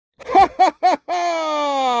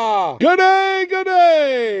Good day, good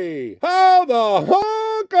day! How the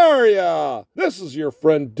honk are ya? This is your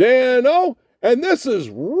friend Dan-O, and this is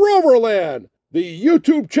Rover Land, the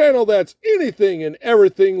YouTube channel that's anything and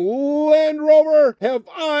everything Land Rover. Have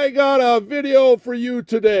I got a video for you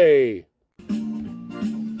today?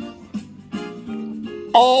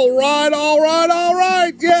 All right,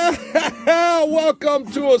 yeah!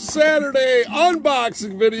 Welcome to a Saturday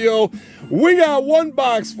unboxing video. We got one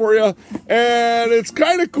box for you, and it's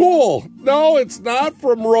kind of cool. No, it's not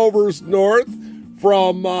from Rover's North,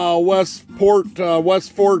 from Westport,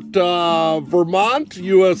 Vermont,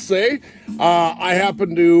 USA. I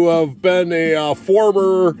happen to have been a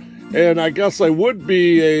former, and I guess I would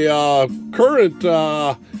be a current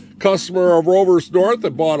customer of Rover's North. I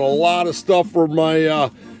bought a lot of stuff for my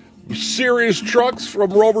series trucks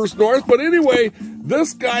from Rover's North. But anyway,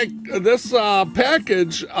 this package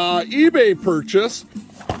eBay purchase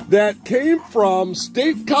that came from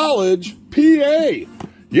State College, PA.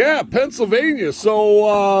 Yeah, Pennsylvania.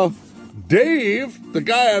 So Dave, the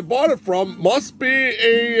guy I bought it from, must be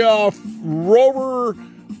a Rover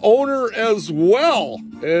owner as well.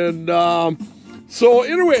 And so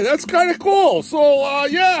anyway, that's kind of cool. So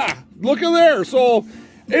yeah, look at there. So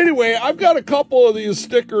anyway, I've got a couple of these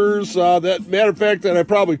stickers that, matter of fact, that I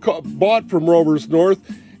probably bought from Rover's North,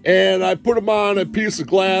 and I put them on a piece of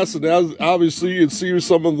glass, and obviously you can see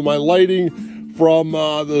some of my lighting from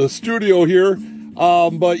the studio here.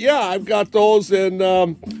 But yeah, I've got those, and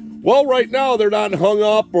well, right now they're not hung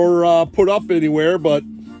up or put up anywhere, but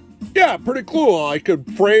yeah, pretty cool. I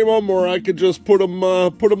could frame them, or I could just put them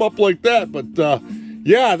up like that. But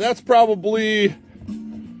yeah, that's probably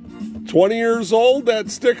 20 years old, that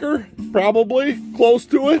sticker, probably close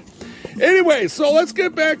to it. Anyway, so let's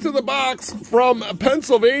get back to the box from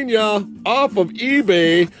Pennsylvania off of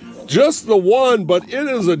eBay. Just the one, but it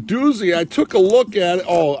is a doozy. I took a look at it.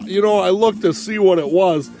 Oh, you know, I looked to see what it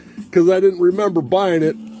was because I didn't remember buying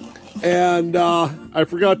it, and I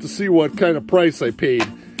forgot to see what kind of price I paid.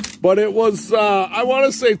 But it was, I want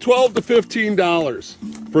to say $12 to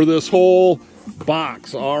 $15 for this whole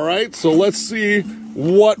box. All right, so let's see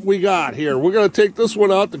what we got here. We're going to take this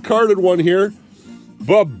one out, the carded one here.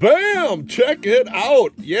 But bam, check it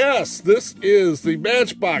out. Yes, this is the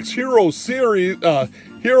Matchbox Hero Series,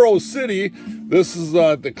 Hero City. This is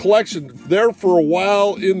the collection there for a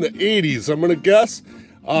while in the 80s. I'm going to guess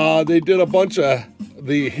they did a bunch of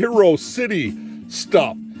the Hero City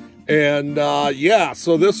stuff. And yeah,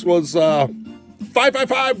 so this was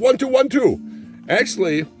 555-1212.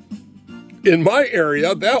 Actually, in my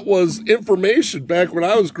area, that was information back when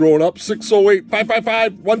I was growing up,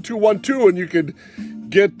 608-555-1212, and you could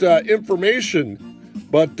get information.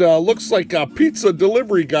 But looks like a pizza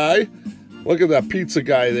delivery guy. Look at that pizza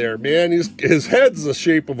guy there, man. His head's the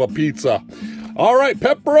shape of a pizza. All right,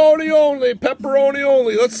 pepperoni only, pepperoni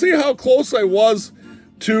only. Let's see how close I was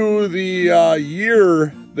to the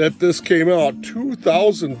year that this came out,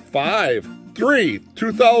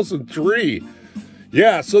 2003.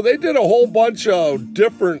 Yeah, so they did a whole bunch of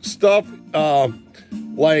different stuff,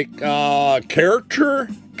 like character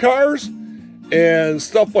cars and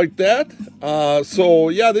stuff like that. So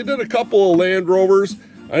yeah, they did a couple of Land Rovers.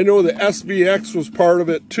 I know the SVX was part of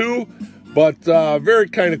it too, but very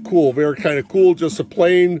kind of cool, very kind of cool. Just a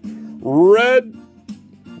plain red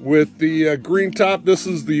with the green top. This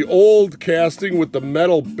is the old casting with the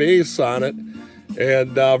metal base on it,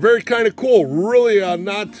 and very kind of cool. Really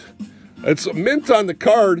not, it's mint on the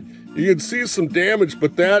card. You can see some damage,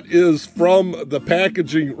 but that is from the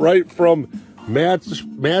packaging, right from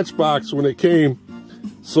Matchbox when it came.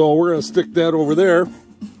 So we're gonna stick that over there.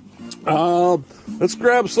 Let's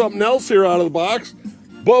grab something else here out of the box.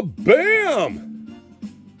 But bam!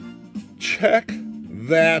 Check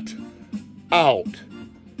that out.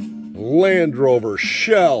 Land Rover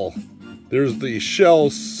Shell. There's the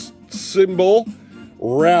Shell symbol.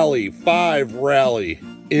 Rally, 5 Rally.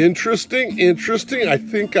 Interesting, interesting. I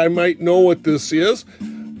think I might know what this is,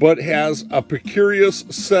 but has a peculiar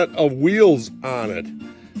set of wheels on it.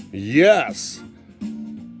 Yes.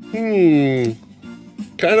 Kind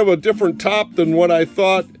of a different top than what I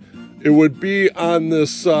thought it would be on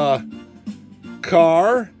this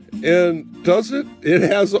car. And does it? It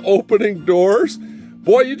has opening doors.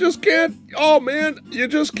 Boy, you just can't, oh man, you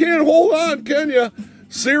just can't hold on, can you?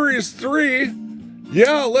 Series 3.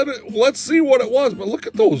 Yeah, let's see what it was. But look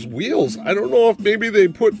at those wheels. I don't know if maybe they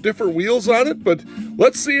put different wheels on it, but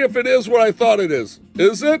let's see if it is what I thought it is.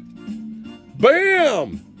 Is it?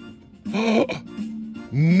 Bam!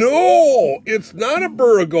 No, it's not a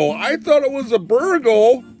Burgo. I thought it was a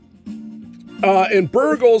Burgo. And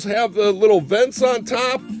Burgos have the little vents on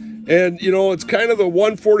top, And, you know, it's kind of the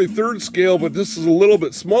 1/43rd scale, but this is a little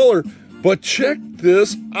bit smaller. But check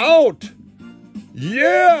this out.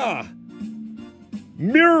 Yeah!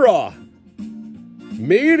 Mira.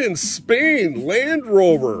 Made in Spain, Land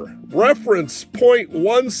Rover. Reference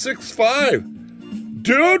 .165.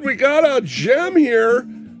 Dude, we got a gem here.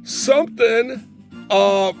 Something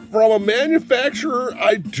from a manufacturer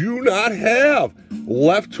I do not have.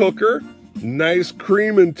 Left hooker. Nice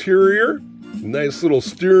cream interior. Nice little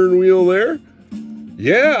steering wheel there.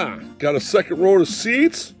 Yeah, got a second row of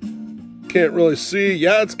seats. Can't really see.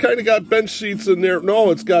 Yeah, it's kind of got bench seats in there.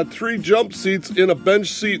 No, it's got 3 jump seats in a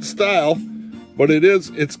bench seat style. But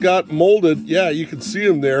it's got molded. Yeah, you can see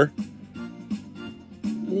them there.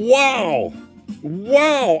 Wow.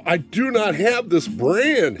 Wow, I do not have this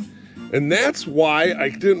brand. And that's why I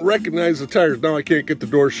didn't recognize the tires. Now I can't get the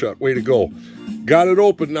door shut. Way to go. Got it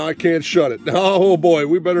open, now I can't shut it. Oh boy,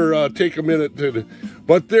 we better take a minute to...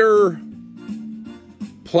 But they're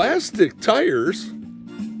plastic tires.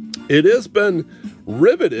 It has been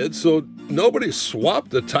riveted, so nobody swapped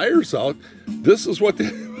the tires out. This is what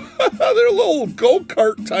they're little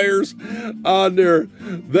go-kart tires on there.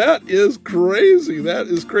 That is crazy. That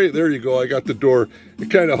is crazy. There you go. I got the door. It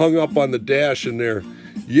kind of hung up on the dash in there.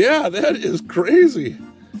 Yeah, that is crazy.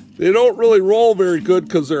 They don't really roll very good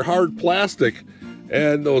because they're hard plastic.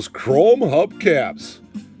 And those chrome hubcaps.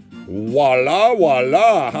 Voila,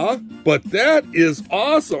 voila, huh? But that is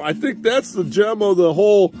awesome. I think that's the gem of the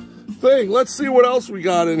whole thing. Let's see what else we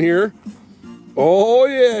got in here. Oh,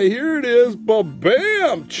 yeah, here it is.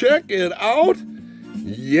 Ba-bam! Check it out.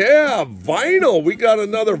 Yeah, vinyl. We got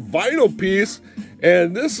another vinyl piece.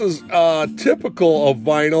 And this is typical of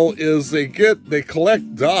vinyl is they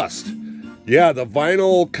collect dust. Yeah, the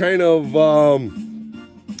vinyl kind of,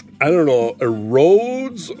 I don't know,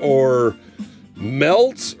 erodes or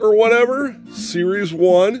melts or whatever. Series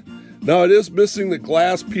 1. Now, it is missing the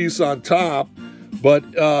glass piece on top. But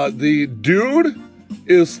the dude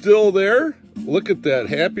is still there. Look at that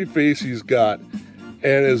happy face he's got.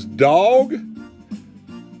 And his dog,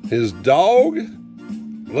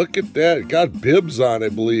 look at that. It got bibs on, I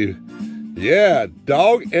believe. Yeah,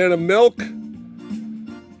 dog and a milk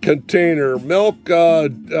container. Milk,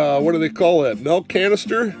 what do they call that? Milk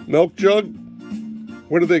canister? Milk jug?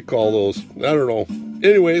 What do they call those? I don't know.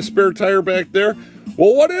 Anyway, spare tire back there.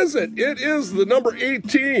 Well, what is it? It is the number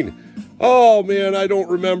 18. Oh, man, I don't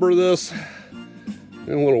remember this.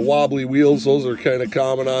 And little wobbly wheels, those are kind of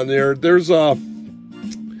common on there. There's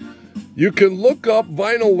you can look up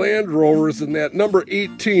vinyl Land Rovers in that number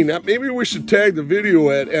 18. Now, maybe we should tag the video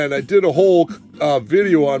at, and I did a whole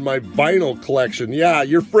video on my vinyl collection. Yeah,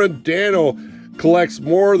 your friend Dano collects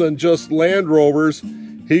more than just Land Rovers.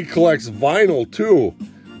 He collects vinyl too.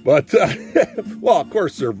 But, well, of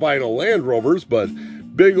course they're vinyl Land Rovers, but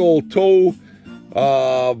big old toe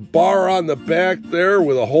bar on the back there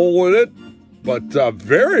with a hole in it. But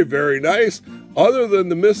very, very nice. Other than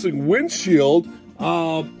the missing windshield,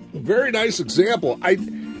 very nice example. I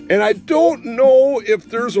don't know if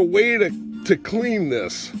there's a way to clean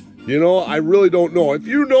this. You know, I really don't know. If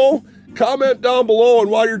you know, comment down below.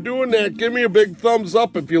 And while you're doing that, give me a big thumbs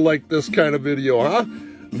up if you like this kind of video, huh?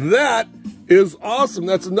 That is awesome.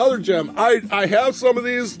 That's another gem. I have some of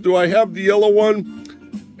these. Do I have the yellow one?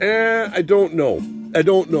 I don't know. I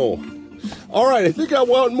don't know. All right, I think I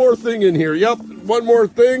want one more thing in here. Yep, one more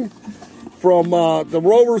thing from the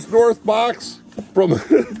Rovers North box from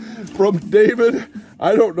from David.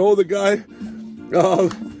 I don't know the guy,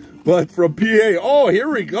 but from PA. Oh, here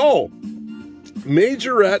we go.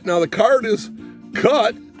 Majorette. Now the card is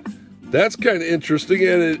cut. That's kind of interesting,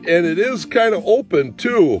 and it is kind of open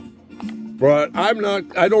too. But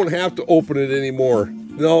I don't have to open it anymore.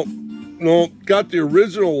 No, got the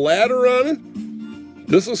original ladder on it.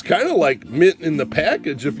 This is kind of like mint in the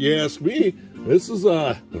package, if you ask me. This is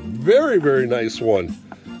a very, very nice one.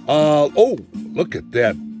 Oh, look at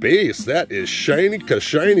that base. That is shiny,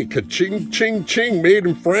 ka-ching, ching, ching, made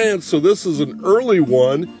in France. So this is an early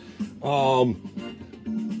one.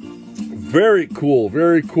 Very cool,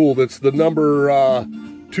 very cool. That's the number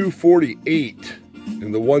 248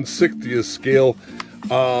 in the 1/60th scale.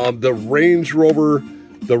 The Range Rover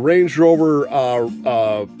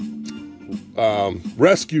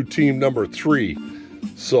Rescue Team number 3.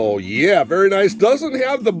 So yeah, very nice. Doesn't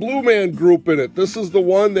have the Blue Man Group in it. This is the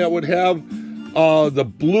one that would have the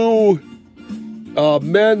blue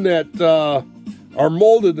men that are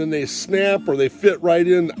molded and they snap or they fit right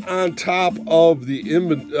in on top of the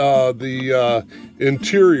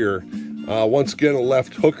interior. Once again, a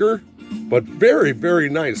left hooker, but very, very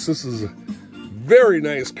nice. This is a very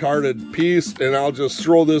nice carded piece, and I'll just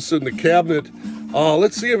throw this in the cabinet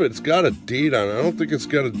Let's see if it's got a date on it. I don't think it's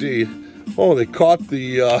got a date. Oh, they caught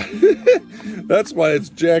the, that's why it's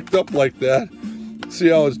jacked up like that. See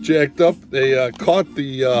how it's jacked up? They caught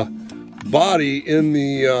the body in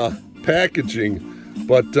the packaging,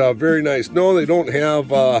 but very nice. No, they don't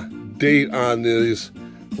have a date on these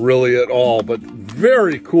really at all, but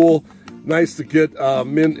very cool. Nice to get a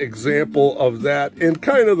mint example of that and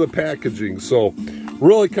kind of the packaging. So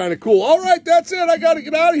really kind of cool. All right, that's it. I got to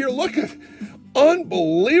get out of here. Look at,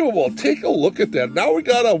 unbelievable. Take a look at that. Now we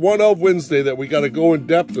got a One of Wednesday that we got to go in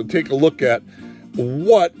depth and take a look at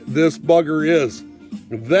what this bugger is.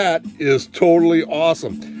 That is totally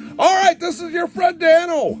awesome. All right, this is your friend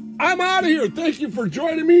Dano. I'm out of here. Thank you for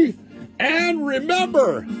joining me. And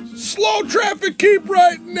remember, slow traffic, keep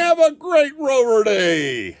right, and have a great Rover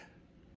Day.